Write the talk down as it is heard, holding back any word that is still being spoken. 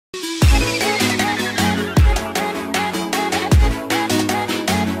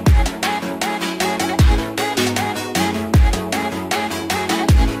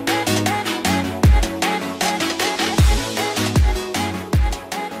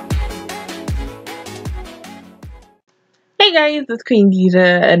Hey guys, it's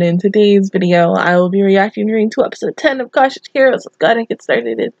Queendija, and in today's video, I will be reacting to episode 10 of Cautious Heroes. Let's go ahead and get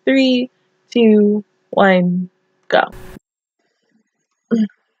started in 3, 2, 1, go.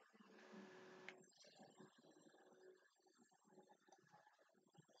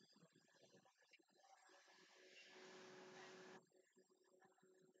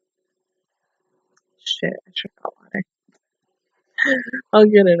 Shit, I should not water. I'll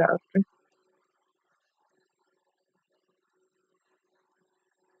get it after.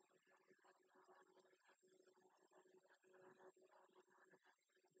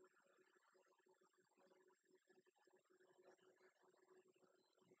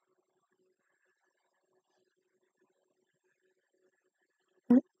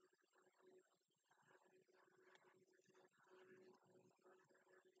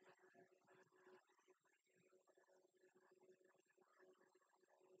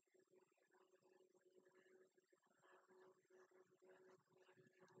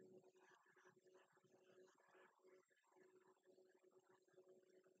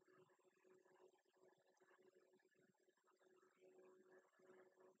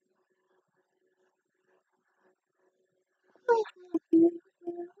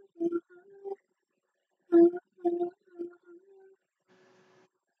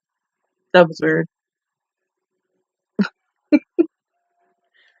 That was weird.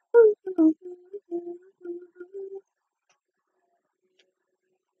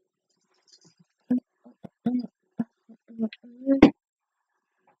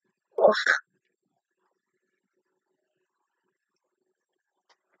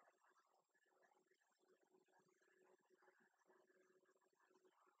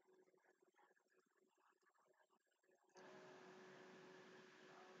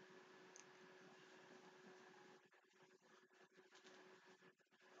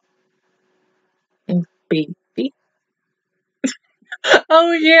 Baby.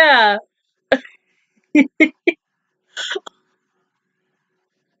 Oh yeah.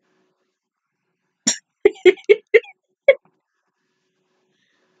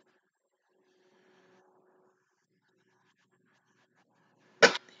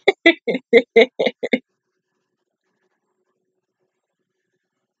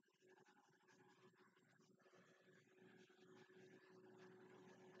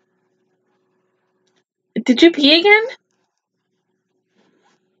 Did you pee again?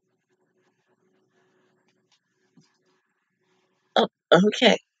 Oh,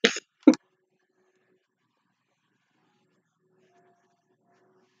 okay.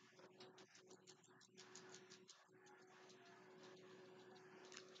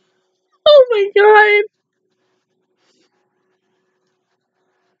 Oh my god.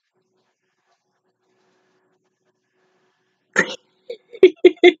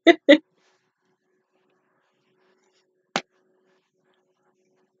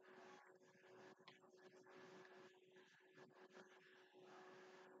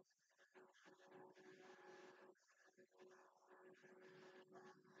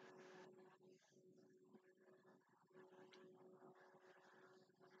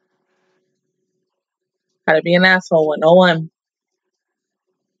 How to be an asshole 101.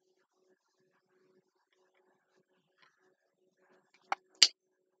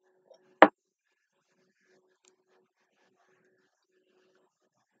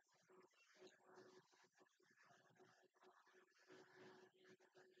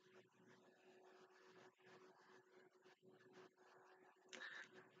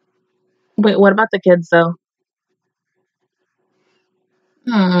 Wait, what about the kids though?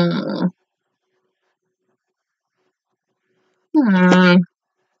 Hmm. Hmm.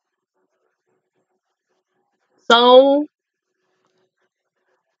 So,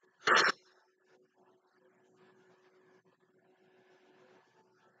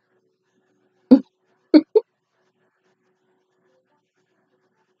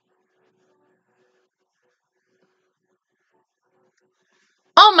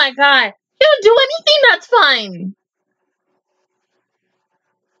 oh my god. You don't do anything, that's fine.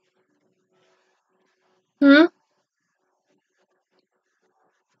 Hmm?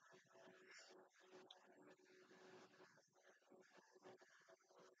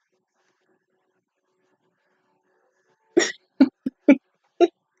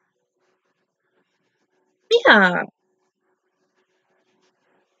 Yeah.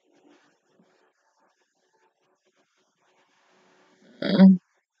 Mm.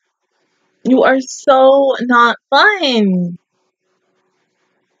 You are so not fun.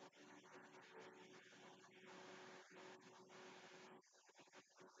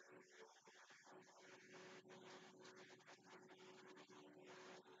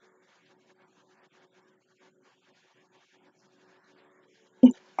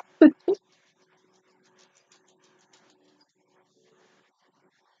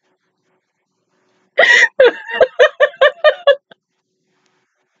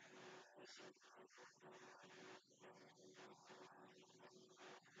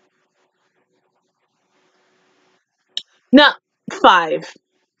 No, 5.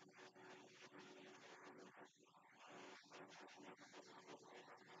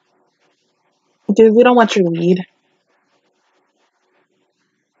 Dude, we don't want your weed.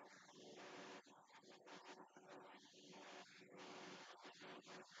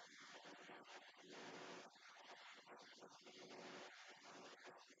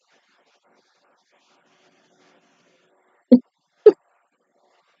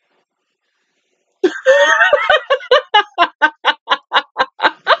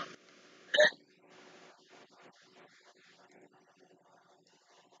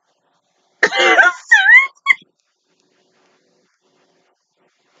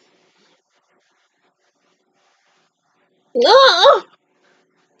 No.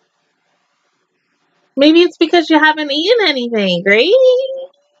 Maybe it's because you haven't eaten anything, right?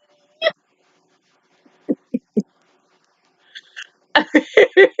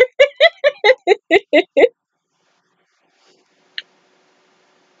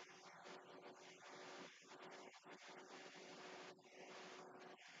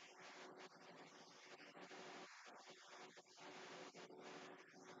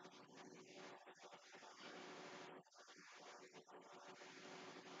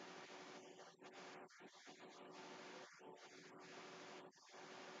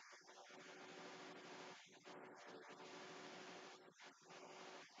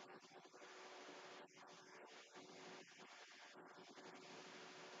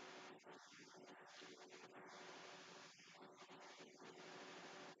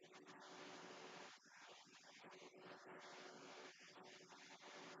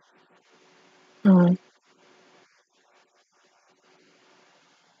 Mm,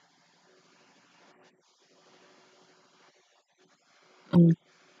 mm,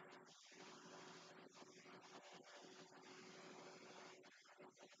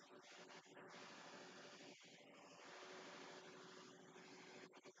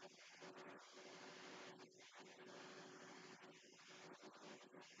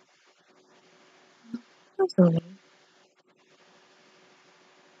 absolutely.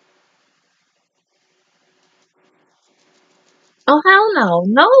 Oh, hell no.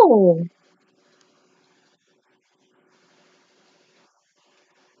 No.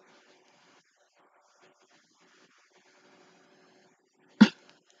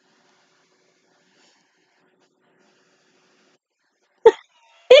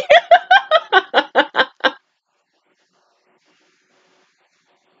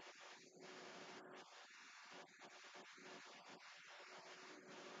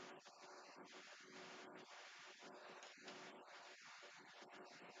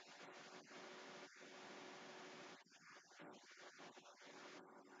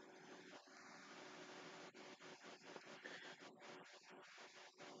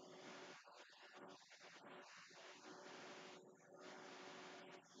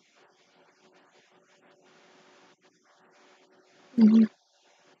 Mhm,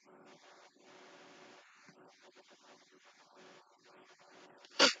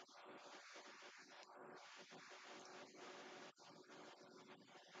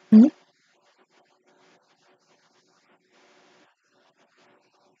 mhm,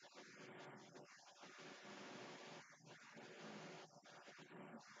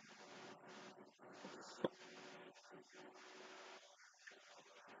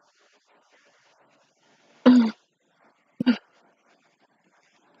 mhm.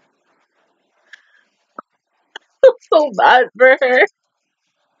 So bad for her.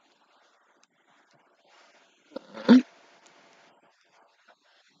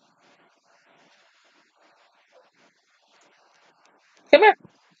 Come here.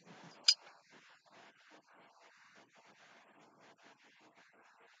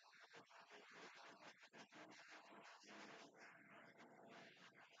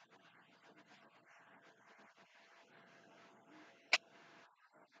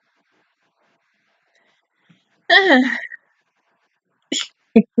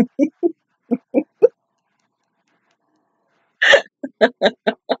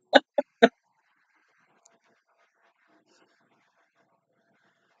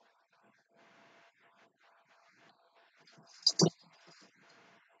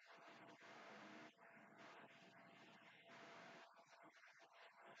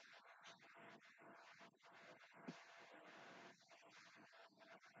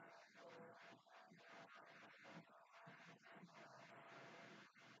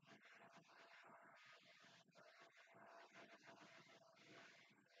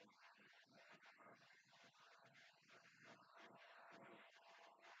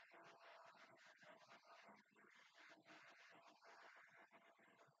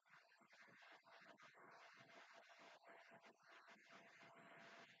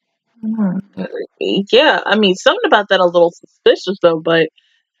 Yeah, I mean, something about that a little suspicious though, but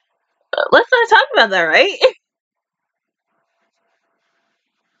let's not talk about that, right?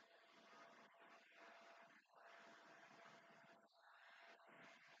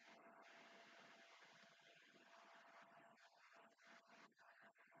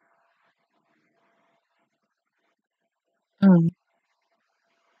 Mm.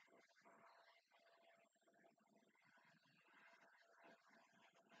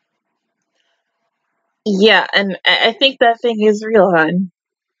 Yeah, and I think that thing is real, hon.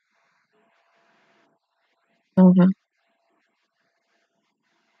 Hmm.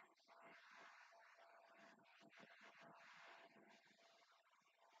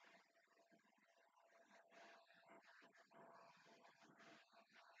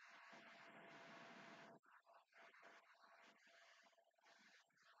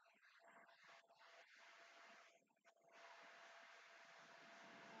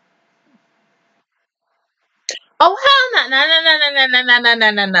 Oh hell no no no no no no no no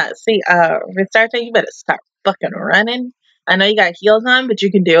no no no. See, Restarte, you better start fucking running. I know you got heels on, but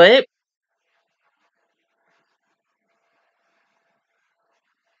you can do it.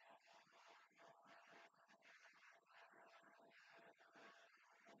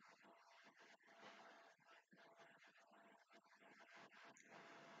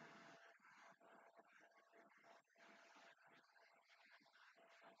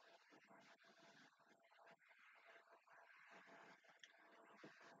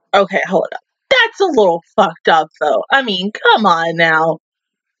 Okay, hold up. That's a little fucked up though. I mean, come on now.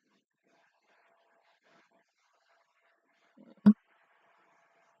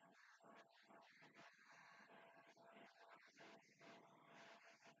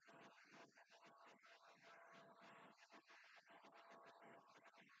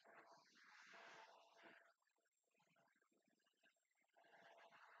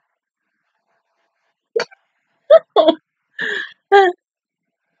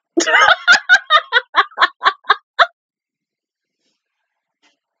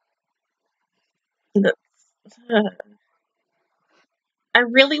 I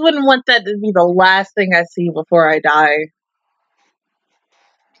really wouldn't want that to be the last thing I see before I die.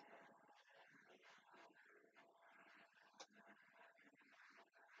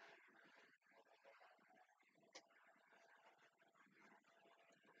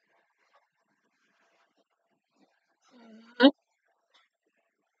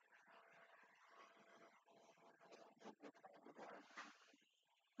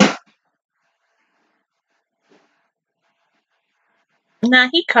 Nah,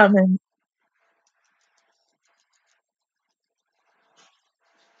 he coming.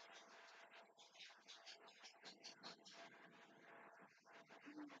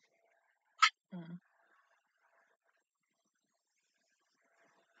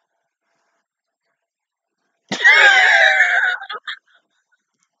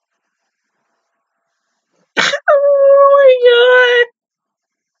 Oh my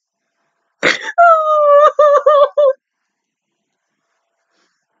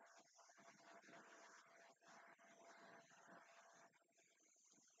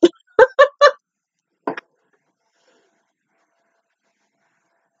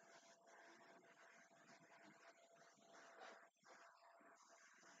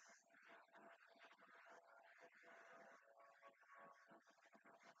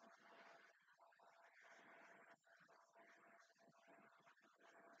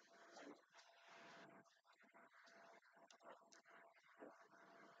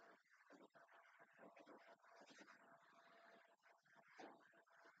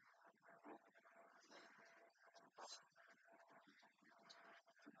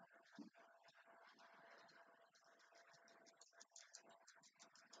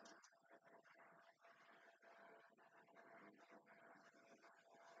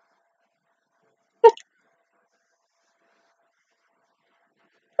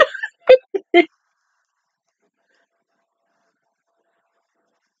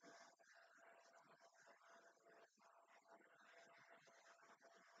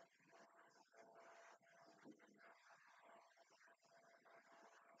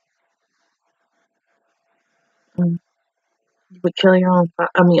god. You would kill your own,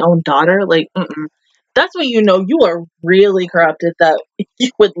 own daughter? Like, mm-mm. That's when you know you are really corrupted. That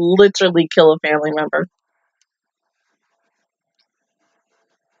you would literally kill a family member.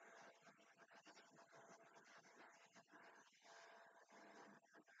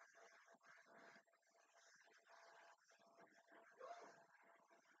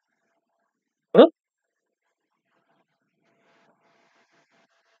 Oop.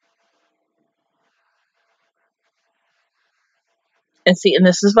 And see, and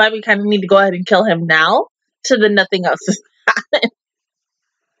this is why we kind of need to go ahead and kill him now, so that nothing else is happening.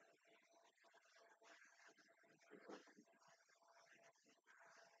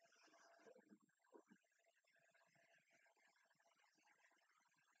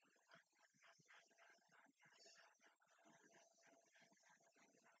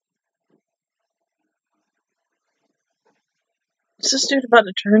 Is this dude about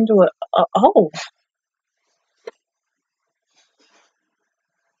to turn into a oh.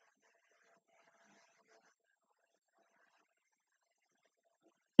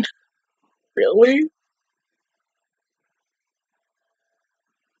 Really?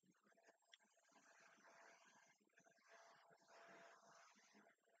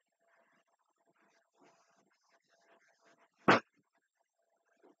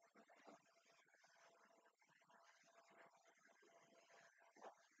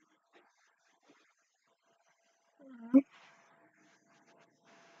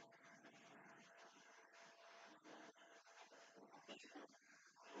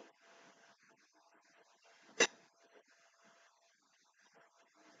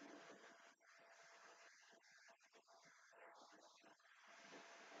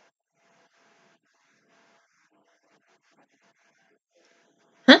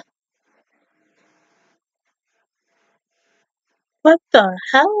 Huh? What the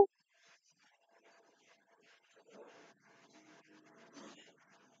hell?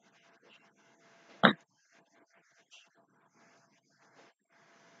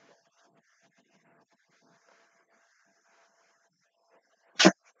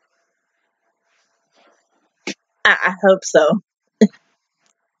 I hope so.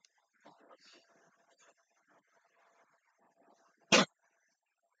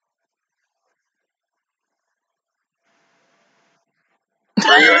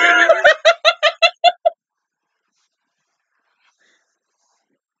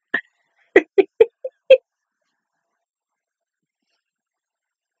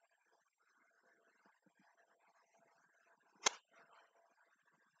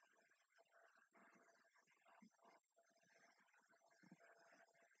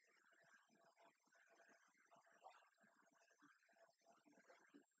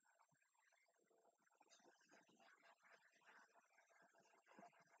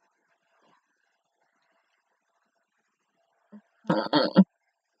 Mm-mm.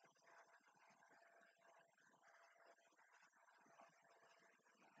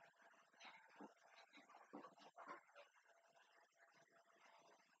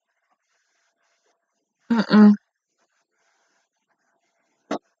 Mm-mm.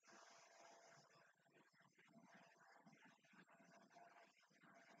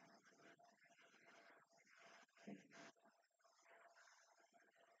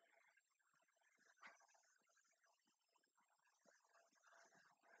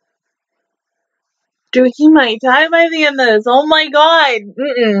 Dude, he might die by the end of this. Oh my god.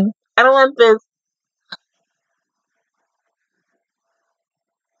 Mm-mm. I don't want this.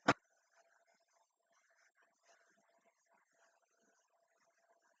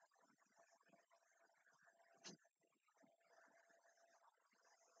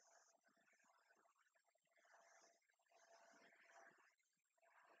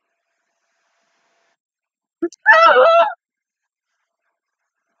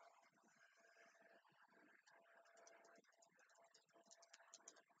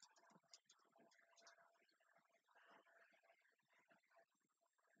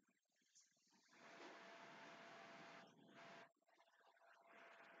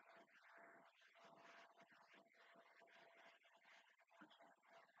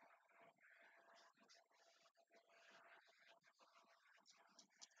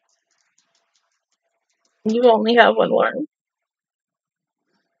 You only have one arm.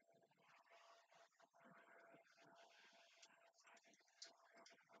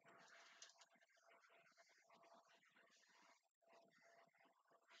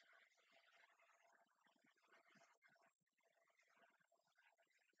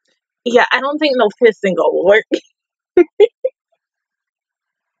 Yeah, I don't think no fisting will work.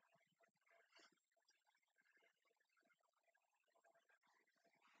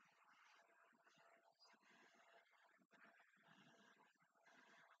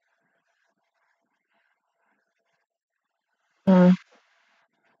 Mm.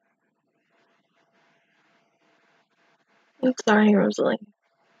 I'm sorry, Rosalie.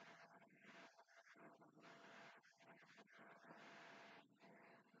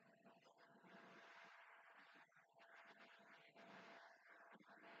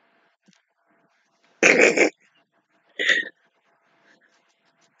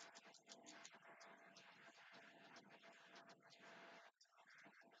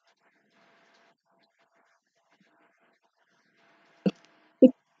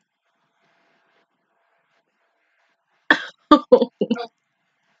 But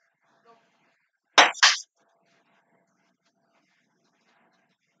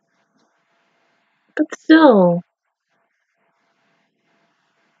still.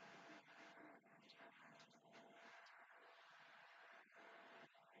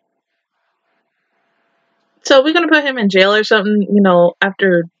 So we're gonna put him in jail or something, you know,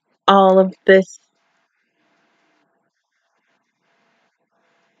 after all of this.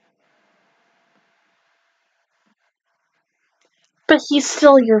 But he's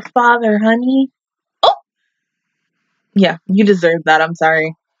still your father, honey. Oh! Yeah, you deserve that. I'm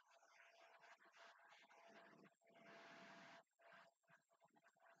sorry.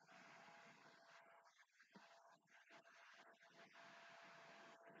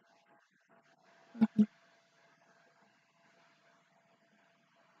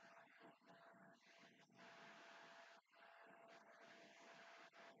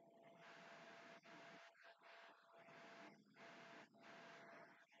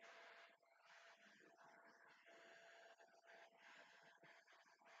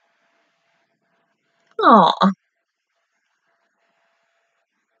 Aw.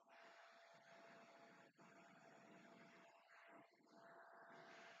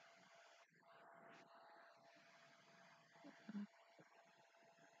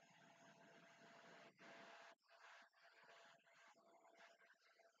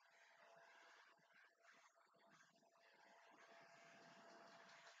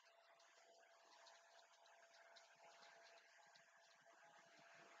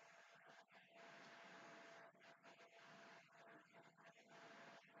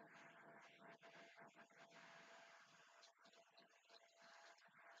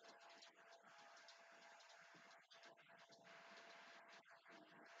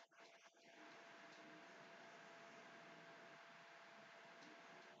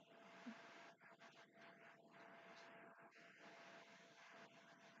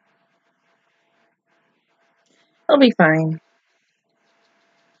 He'll be fine.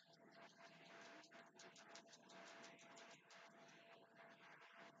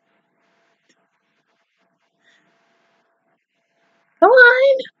 Come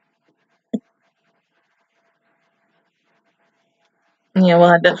on. Yeah, we'll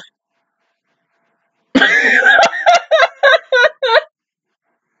have to.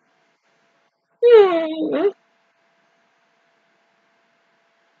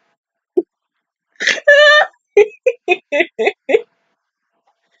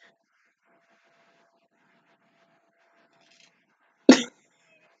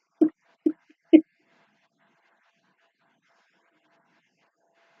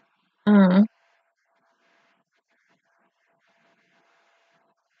 Mm.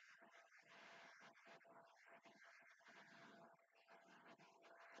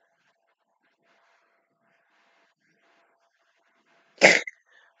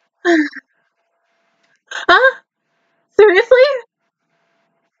 Huh? Seriously?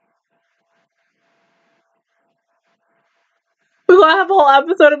 We gonna have a whole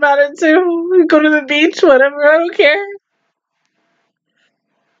episode about it too. We go to the beach, whatever. I don't care.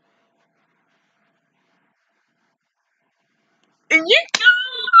 And you go.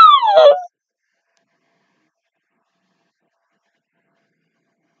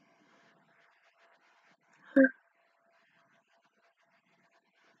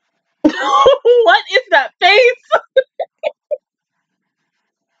 What is that face?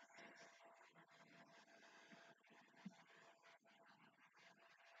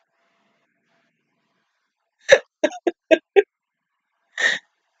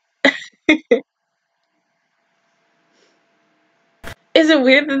 Is it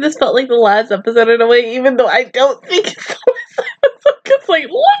weird that this felt like the last episode in a way, even though I don't think it's the last episode? Because, like,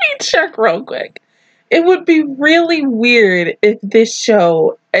 let me check real quick. It would be really weird if this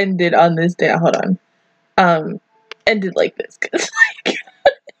show ended on this day. Hold on. Ended like this. Because, like,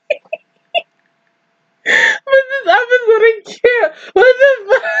 but this episode, I can't. What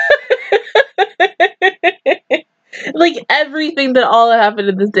the fuck? Like, everything that all happened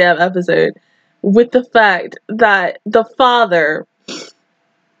in this damn episode, with the fact that the father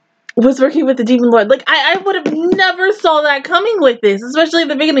was working with the demon lord. Like, I would have never saw that coming with this, especially in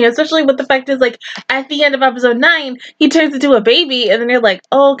the beginning, especially with the fact is, like, at the end of episode 9, he turns into a baby, and then you're like,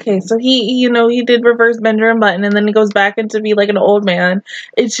 oh, okay, so he did reverse Benjamin Button, and then he goes back into be, like, an old man,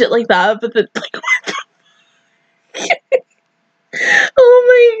 and shit like that, but then, like, oh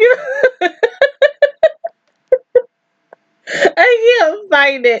my god. I can't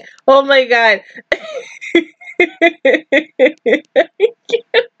find it. Oh my god.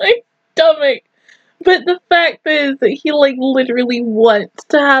 My stomach. But But the fact is that he, like, literally wants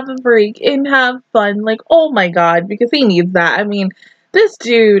to have a break and have fun. Like, oh my god, because he needs that. I mean, this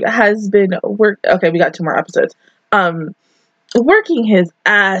dude has been okay, we got 2 more episodes. Working his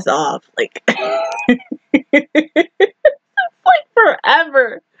ass off. Like, like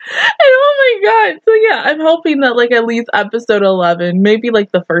forever. And oh my god. So yeah, I'm hoping that like at least episode 11, maybe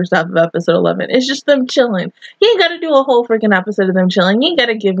like the first half of episode 11, it's just them chilling. You ain't gotta do a whole freaking episode of them chilling. You ain't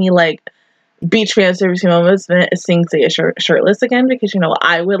gotta give me like beach fan service moments and Sing say shirtless again, because you know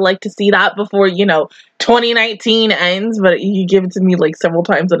I would like to see that before 2019 ends, but you give it to me like several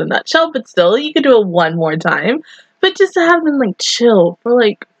times in a nutshell. But still, you could do it one more time. But just to have them like chill for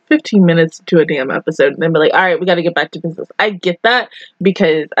like 15 minutes to a damn episode and then be like, all right, we got to get back to business. I get that,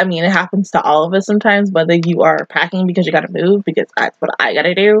 because I mean it happens to all of us sometimes, whether you are packing because you got to move because that's what I got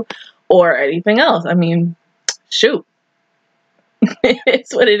to do or anything else. I mean, shoot.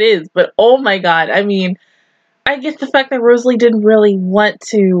 It's what it is. But oh my god, I mean, I get the fact that Rosalie didn't really want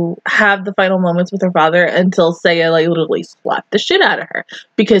to have the final moments with her father until Saya like literally slapped the shit out of her,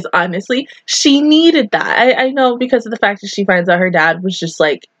 because honestly she needed that. I know, because of the fact that she finds out her dad was just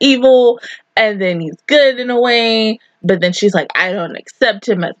like evil and then he's good in a way, but then she's like, I don't accept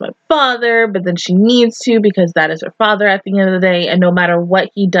him as my father, but then she needs to, because that is her father at the end of the day, and no matter what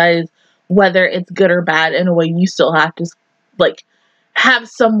he does, whether it's good or bad, in a way you still have to like have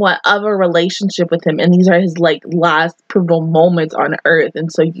somewhat of a relationship with him, and these are his like last pivotal moments on earth, and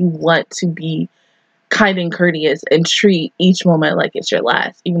so you want to be kind and courteous and treat each moment like it's your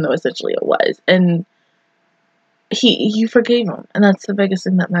last, even though essentially it was. And you forgave him, and that's the biggest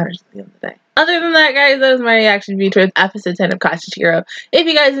thing that matters at the end of the day. Other than that, guys, that was my reaction video towards episode 10 of Kashishiro. If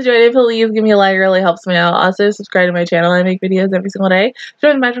you guys enjoyed it, please give me a like. It really helps me out. Also, subscribe to my channel. I make videos every single day.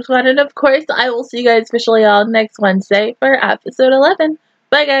 Join the Magic Squad, and of course, I will see you guys officially all next Wednesday for episode 11.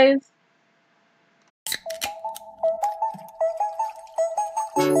 Bye,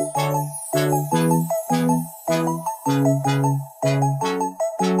 guys.